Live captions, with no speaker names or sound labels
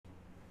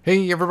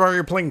Hey everybody,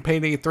 you're playing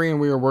Payday 3 and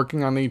we are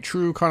working on the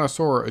True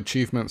Connoisseur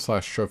achievement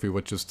 / trophy,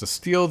 which is to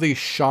steal the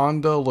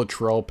Shanda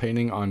Latrell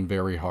painting on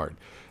Very Hard.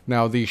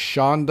 Now the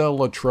Shanda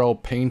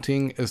Latrell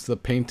painting is the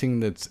painting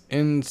that's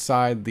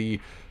inside the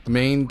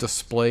main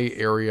display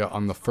area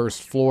on the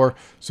first floor.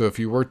 So if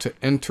you were to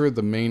enter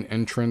the main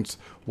entrance,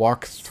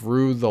 walk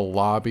through the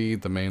lobby,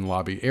 the main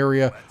lobby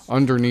area,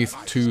 underneath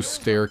two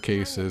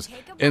staircases,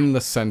 in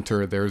the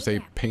center there's a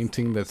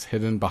painting that's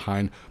hidden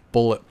behind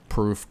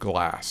bulletproof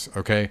glass.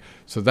 Okay,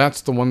 so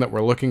that's the one that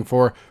we're looking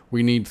for.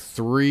 We need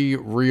 3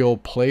 real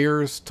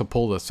players to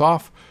pull this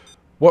off.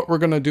 What we're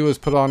going to do is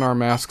put on our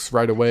masks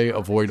right away,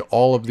 avoid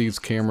all of these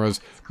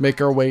cameras, make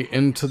our way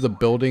into the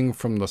building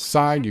from the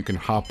side. You can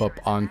hop up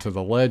onto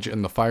the ledge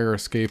in the fire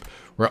escape.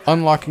 We're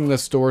unlocking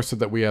this door so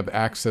that we have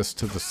access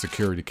to the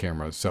security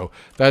cameras. So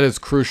that is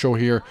crucial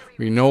here.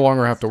 We no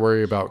longer have to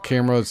worry about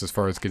cameras as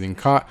far as getting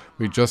caught.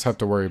 We just have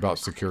to worry about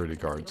security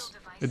guards.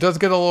 It does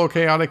get a little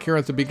chaotic here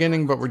at the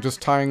beginning, but we're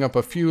just tying up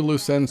a few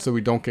loose ends so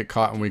we don't get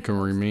caught and we can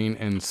remain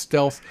in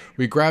stealth.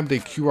 We grabbed a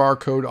QR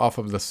code off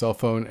of the cell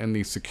phone in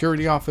the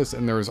security office,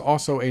 and there is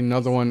also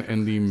another one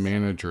in the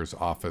manager's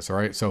office. All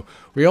right, so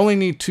we only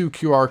need 2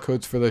 QR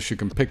codes for this. You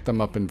can pick them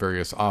up in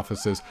various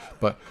offices,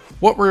 but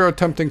what we're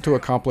attempting to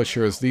accomplish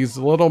here is these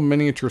little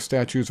miniature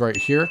statues right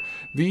here.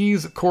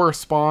 These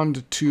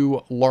correspond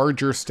to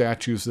larger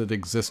statues that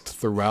exist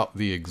throughout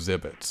the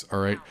exhibits. All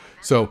right,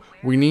 so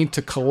we need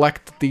to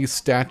collect these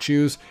statues,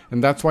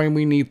 and that's why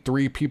we need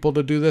 3 people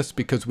to do this,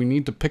 because we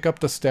need to pick up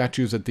the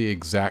statues at the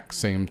exact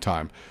same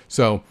time.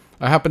 So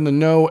I happen to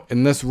know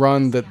in this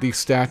run that these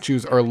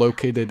statues are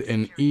located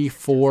in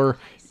E4,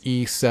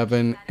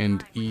 E7,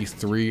 and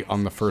E3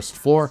 on the first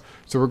floor.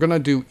 So we're going to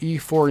do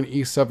E4 and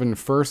E7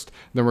 first,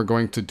 then we're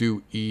going to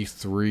do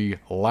E3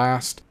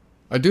 last.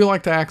 I do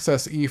like to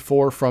access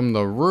E4 from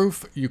the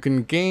roof. You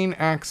can gain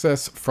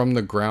access from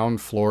the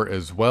ground floor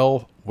as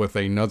well with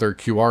another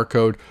QR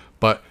code,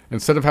 but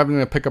instead of having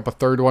to pick up a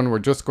third one, we're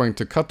just going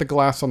to cut the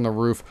glass on the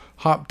roof,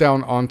 hop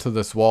down onto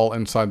this wall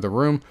inside the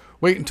room,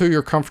 wait until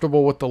you're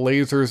comfortable with the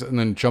lasers, and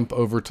then jump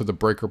over to the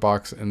breaker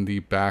box in the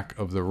back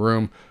of the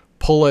room,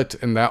 pull it,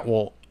 and that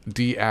will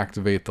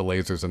deactivate the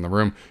lasers in the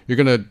room. You're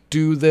going to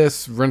do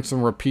this, rinse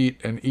and repeat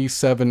in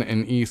E7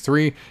 and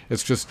E3.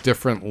 It's just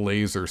different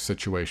laser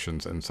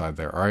situations inside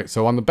there. All right,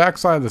 so on the back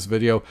side of this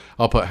video,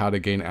 I'll put how to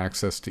gain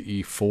access to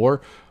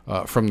E4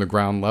 from the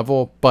ground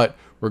level, but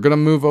we're going to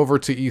move over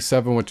to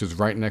E7, which is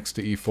right next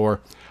to E4.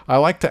 I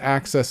like to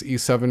access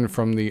E7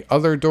 from the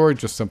other door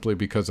just simply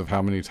because of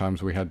how many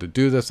times we had to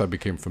do this. I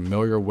became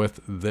familiar with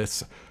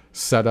this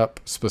setup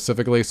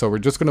specifically. So we're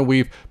just going to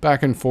weave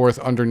back and forth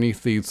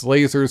underneath these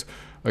lasers.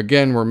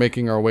 Again, we're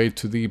making our way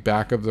to the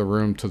back of the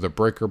room to the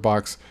breaker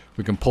box.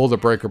 We can pull the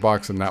breaker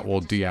box and that will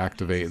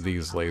deactivate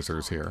these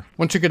lasers here.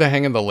 Once you get a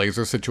hang of the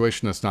laser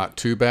situation, it's not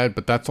too bad,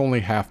 but that's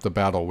only half the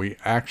battle. We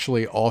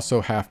actually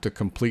also have to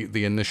complete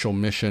the initial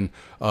mission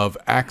of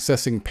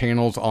accessing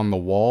panels on the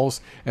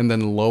walls and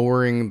then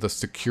lowering the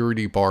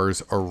security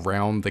bars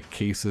around the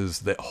cases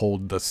that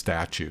hold the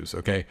statues.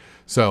 Okay,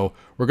 so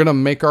we're going to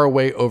make our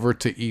way over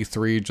to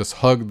E3, just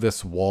hug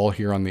this wall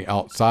here on the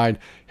outside,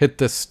 hit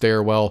this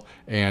stairwell,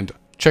 and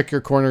check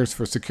your corners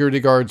for security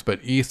guards, but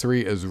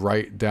E3 is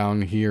right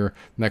down here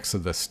next to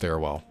this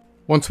stairwell.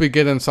 Once we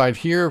get inside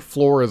here,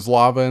 floor is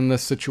lava in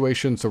this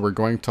situation, so we're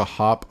going to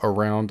hop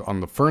around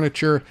on the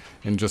furniture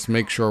and just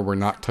make sure we're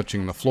not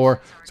touching the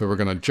floor. So we're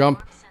going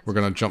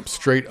to jump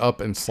straight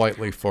up and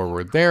slightly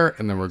forward there,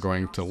 and then we're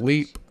going to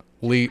leap,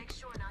 leap.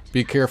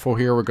 Be careful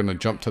here, we're going to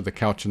jump to the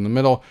couch in the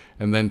middle,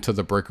 and then to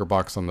the breaker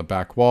box on the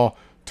back wall.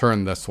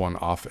 Turn this one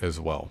off as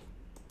well.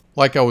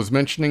 Like I was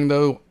mentioning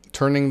though,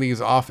 turning these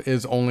off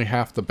is only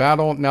half the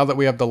battle. Now that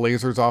we have the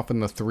lasers off in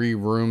the 3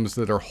 rooms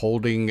that are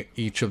holding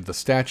each of the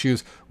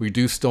statues, we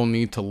do still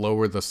need to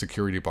lower the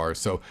security bars.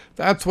 So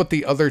that's what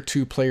the other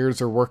 2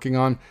 players are working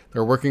on.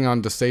 They're working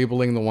on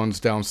disabling the ones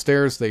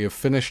downstairs. They have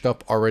finished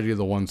up already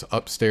the ones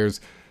upstairs.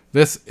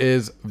 This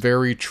is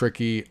very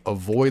tricky.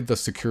 Avoid the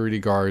security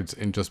guards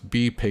and just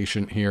be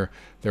patient here.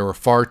 There were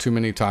far too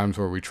many times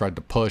where we tried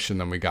to push and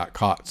then we got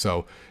caught.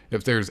 So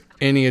if there's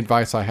any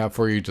advice I have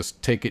for you,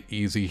 just take it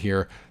easy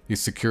here.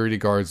 These security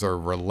guards are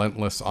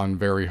relentless on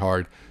Very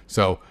Hard.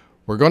 So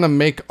we're going to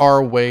make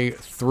our way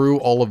through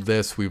all of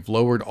this. We've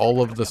lowered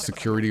all of the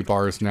security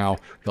bars now.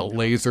 The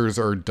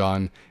lasers are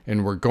done.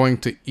 And we're going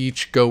to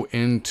each go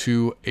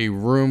into a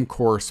room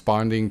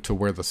corresponding to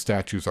where the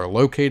statues are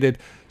located.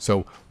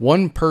 So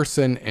 1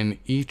 person in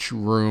each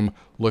room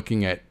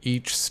looking at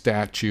each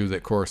statue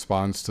that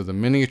corresponds to the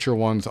miniature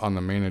ones on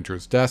the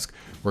manager's desk.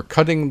 We're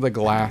cutting the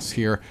glass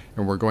here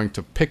and we're going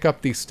to pick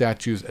up these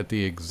statues at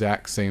the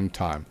exact same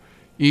time.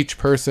 Each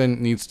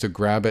person needs to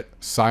grab it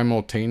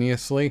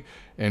simultaneously.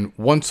 And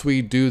once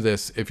we do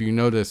this, if you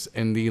notice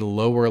in the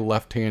lower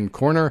left-hand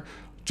corner,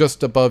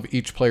 just above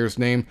each player's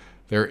name,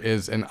 there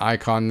is an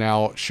icon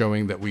now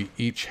showing that we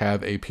each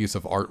have a piece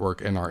of artwork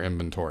in our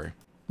inventory.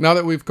 Now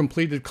that we've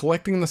completed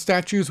collecting the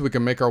statues, we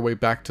can make our way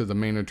back to the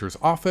manager's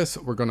office.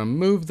 We're going to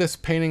move this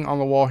painting on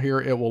the wall here.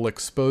 It will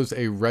expose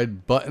a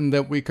red button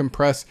that we can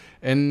press,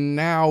 and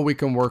now we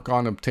can work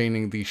on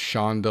obtaining the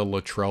Shanda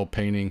Latrell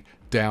painting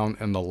down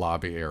in the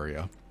lobby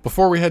area.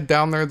 Before we head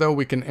down there though,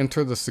 we can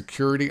enter the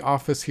security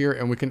office here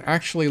and we can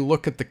actually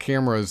look at the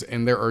cameras,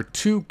 and there are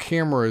 2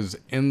 cameras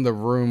in the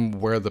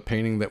room where the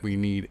painting that we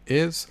need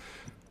is.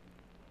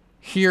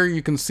 Here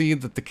you can see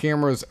that the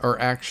cameras are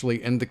actually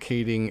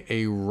indicating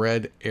a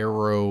red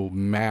arrow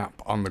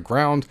map on the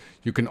ground.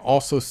 You can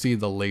also see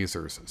the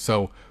lasers.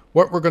 So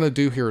what we're going to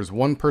do here is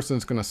one person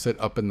is going to sit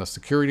up in the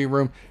security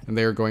room and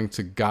they are going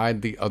to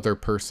guide the other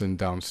person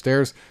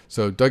downstairs.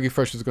 So Dougie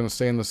Fresh is going to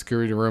stay in the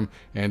security room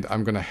and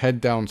I'm going to head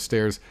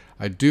downstairs.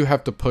 I do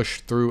have to push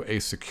through a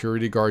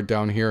security guard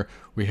down here.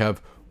 We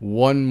have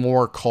one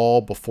more call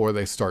before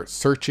they start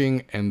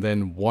searching and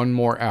then one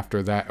more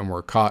after that and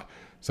we're caught.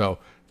 So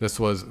this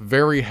was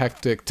very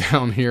hectic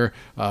down here,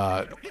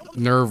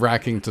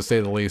 nerve-wracking to say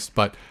the least,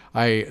 but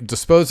I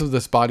dispose of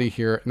this body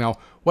here. Now,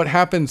 what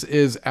happens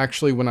is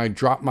actually when I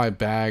drop my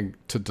bag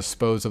to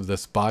dispose of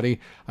this body,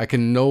 I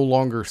can no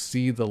longer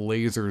see the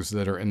lasers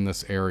that are in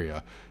this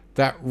area.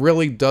 That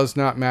really does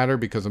not matter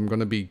because I'm going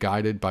to be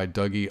guided by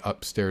Dougie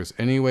upstairs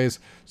anyways,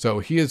 so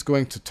he is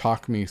going to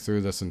talk me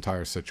through this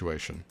entire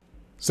situation.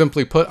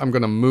 Simply put, I'm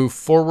going to move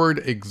forward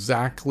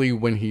exactly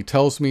when he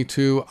tells me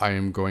to. I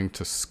am going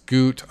to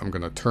scoot. I'm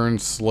going to turn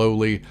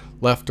slowly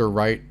left or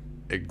right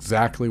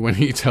exactly when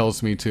he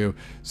tells me to.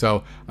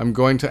 So I'm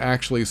going to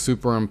actually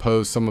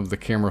superimpose some of the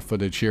camera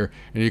footage here.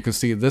 And you can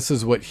see this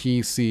is what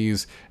he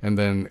sees and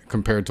then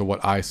compared to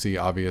what I see,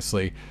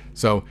 obviously.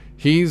 So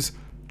he's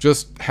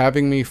just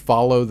having me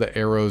follow the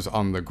arrows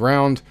on the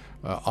ground.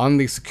 On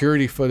the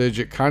security footage,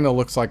 it kind of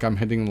looks like I'm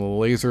hitting the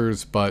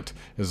lasers, but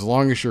as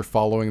long as you're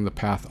following the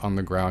path on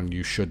the ground,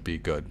 you should be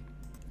good.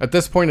 At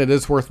this point, it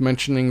is worth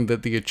mentioning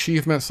that the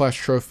achievement /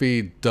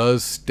 trophy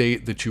does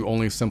state that you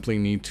only simply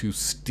need to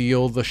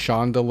steal the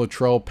Shanda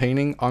Latrell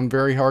painting on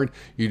Very Hard.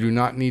 You do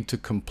not need to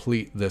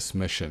complete this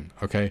mission,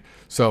 okay?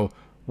 So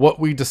what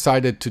we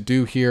decided to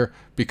do here,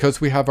 because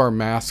we have our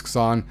masks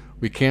on,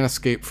 we can't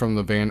escape from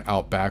the van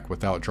out back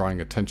without drawing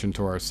attention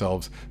to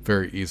ourselves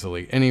very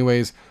easily.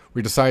 Anyways,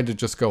 we decided to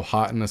just go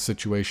hot in this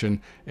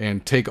situation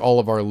and take all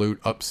of our loot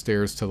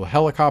upstairs to the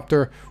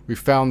helicopter. We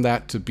found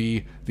that to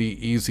be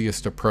the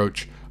easiest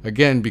approach,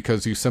 again,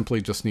 because you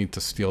simply just need to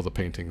steal the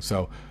painting.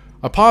 So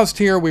I paused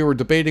here. We were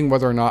debating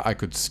whether or not I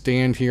could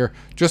stand here.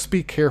 Just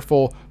be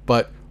careful,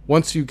 but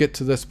once you get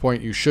to this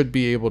point, you should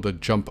be able to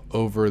jump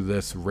over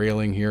this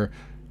railing here.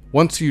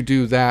 Once you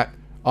do that,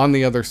 on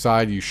the other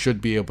side, you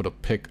should be able to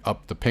pick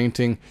up the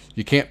painting.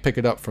 You can't pick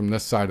it up from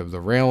this side of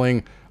the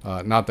railing,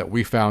 not that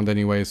we found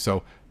anyways.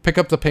 So pick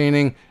up the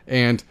painting,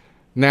 and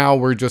now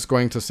we're just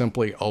going to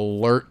simply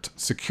alert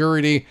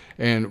security,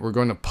 and we're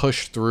going to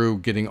push through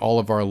getting all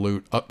of our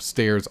loot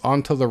upstairs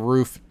onto the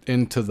roof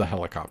into the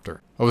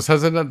helicopter. I was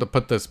hesitant to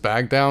put this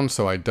bag down,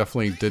 so I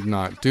definitely did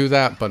not do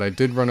that, but I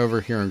did run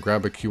over here and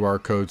grab a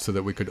QR code so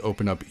that we could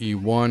open up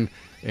E1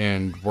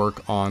 and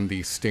work on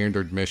the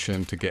standard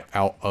mission to get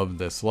out of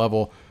this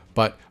level.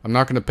 But I'm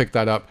not going to pick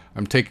that up.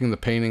 I'm taking the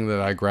painting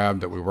that I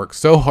grabbed that we worked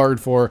so hard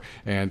for,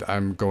 and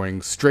I'm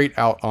going straight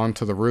out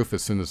onto the roof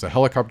as soon as the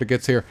helicopter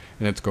gets here,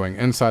 and it's going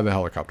inside the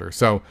helicopter.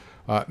 So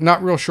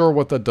not real sure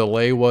what the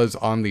delay was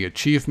on the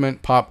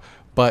achievement pop,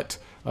 but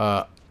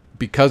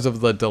because of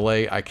the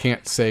delay, I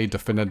can't say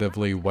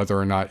definitively whether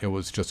or not it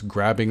was just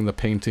grabbing the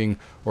painting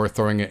or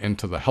throwing it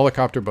into the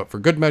helicopter, but for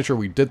good measure,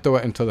 we did throw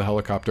it into the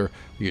helicopter.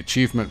 The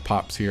achievement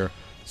pops here.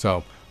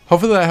 So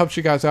hopefully that helps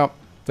you guys out.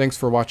 Thanks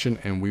for watching,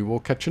 and we will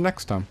catch you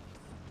next time.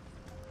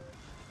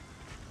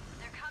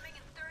 They're coming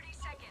in 30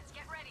 seconds.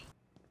 Get ready.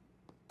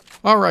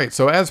 Alright,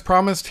 so as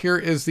promised, here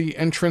is the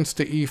entrance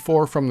to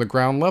E4 from the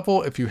ground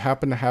level. If you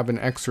happen to have an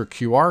extra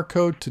QR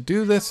code to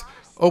do this,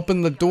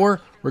 open the door.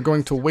 We're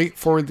going to wait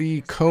for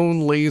the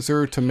cone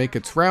laser to make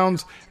its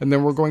rounds, and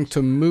then we're going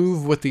to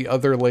move with the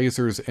other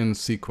lasers in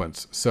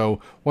sequence.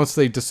 So once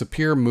they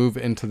disappear, move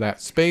into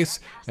that space,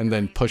 and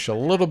then push a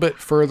little bit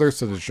further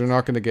so that you're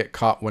not going to get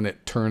caught when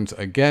it turns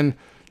again.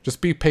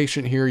 Just be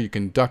patient here. You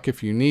can duck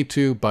if you need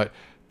to, but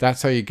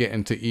that's how you get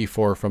into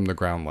E4 from the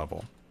ground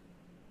level.